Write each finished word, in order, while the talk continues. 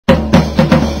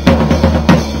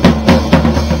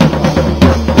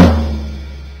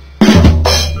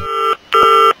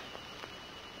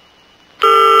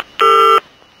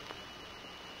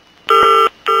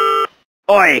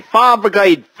Oi, fire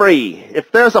brigade 3.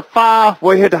 If there's a fire,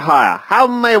 we're here to hire. How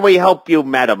may we help you,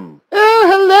 madam? Oh,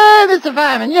 hello, Mr.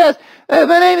 Fireman. Yes,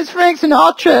 my name is Frank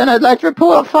Sinatra, and I'd like to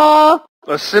report a fire.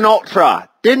 Sinatra,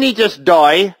 didn't he just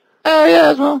die? Oh,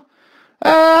 yes, well,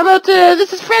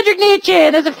 this is Frederick Nietzsche,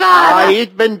 and there's a fire. He's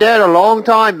been dead a long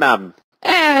time, madam.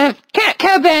 Kurt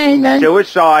Cobain, then.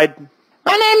 Suicide.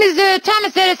 My name is,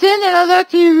 Thomas Edison, and I'd like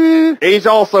to, He's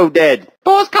also dead.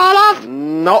 Boris Karloff?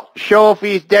 Not sure if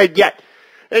he's dead yet.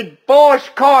 It's Boris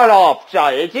Karloff,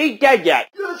 sir. Is he dead yet?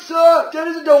 Yes, sir. Dead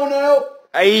as a doornail.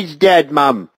 He's dead,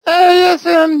 mum. Oh, yes,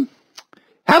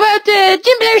 how about,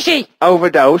 Jim Belushi?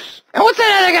 Overdose. And what's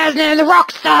that other guy's name, the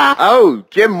rock star? Oh,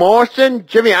 Jim Morrison,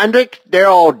 Jimi Hendrix, they're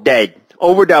all dead.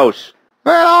 Overdose.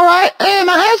 Well, alright,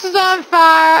 my house is on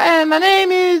fire, and my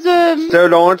name is, Sir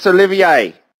Laurence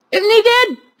Olivier. Isn't he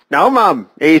dead? No, mum.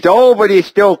 He's old, but he's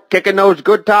still kicking those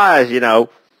good tires, you know.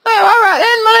 Oh, alright,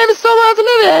 and my name is Sir Laurence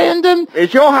Olivier, and,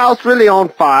 Is your house really on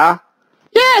fire?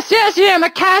 Yes, yeah, my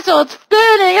castle, it's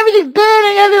burning, everything's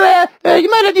burning everywhere. You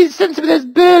might have to send some of those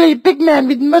burly big men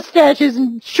with mustaches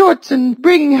and shorts and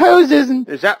bringing hoses and...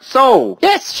 Is that so?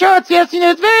 Yes, shorts, yes,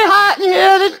 it's very hot in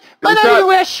here, might not even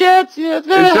wear shirts, it's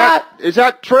very hot. Is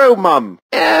that true, mum?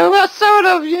 Yeah, well, sort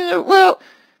of, well...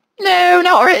 No,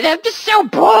 not really. I'm just so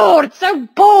bored. It's so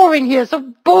boring here.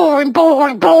 So boring.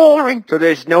 So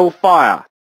there's no fire?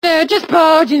 No, just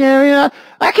bored, I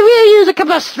could really use a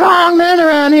couple of strong men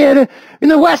around here in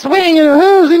the West Wing,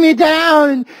 hosing me down,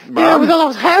 and, with all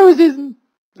those houses.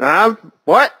 And...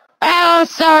 What? Oh, I'm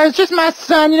sorry. It's just my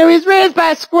son. He's raised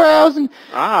by squirrels, and...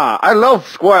 I love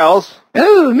squirrels.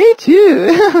 Oh, me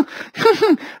too.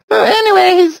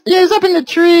 Anyway, he's up in the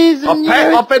trees, and,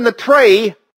 Up in the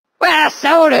tree? Well,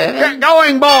 sort of. Get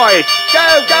going, boys!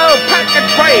 Go, pack the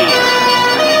tree!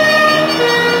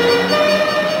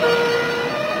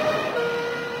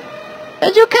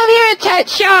 And you come here in tight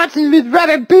shorts and with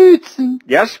rubber boots and...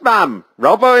 Yes, ma'am.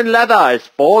 Rubber and leather is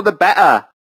for the better.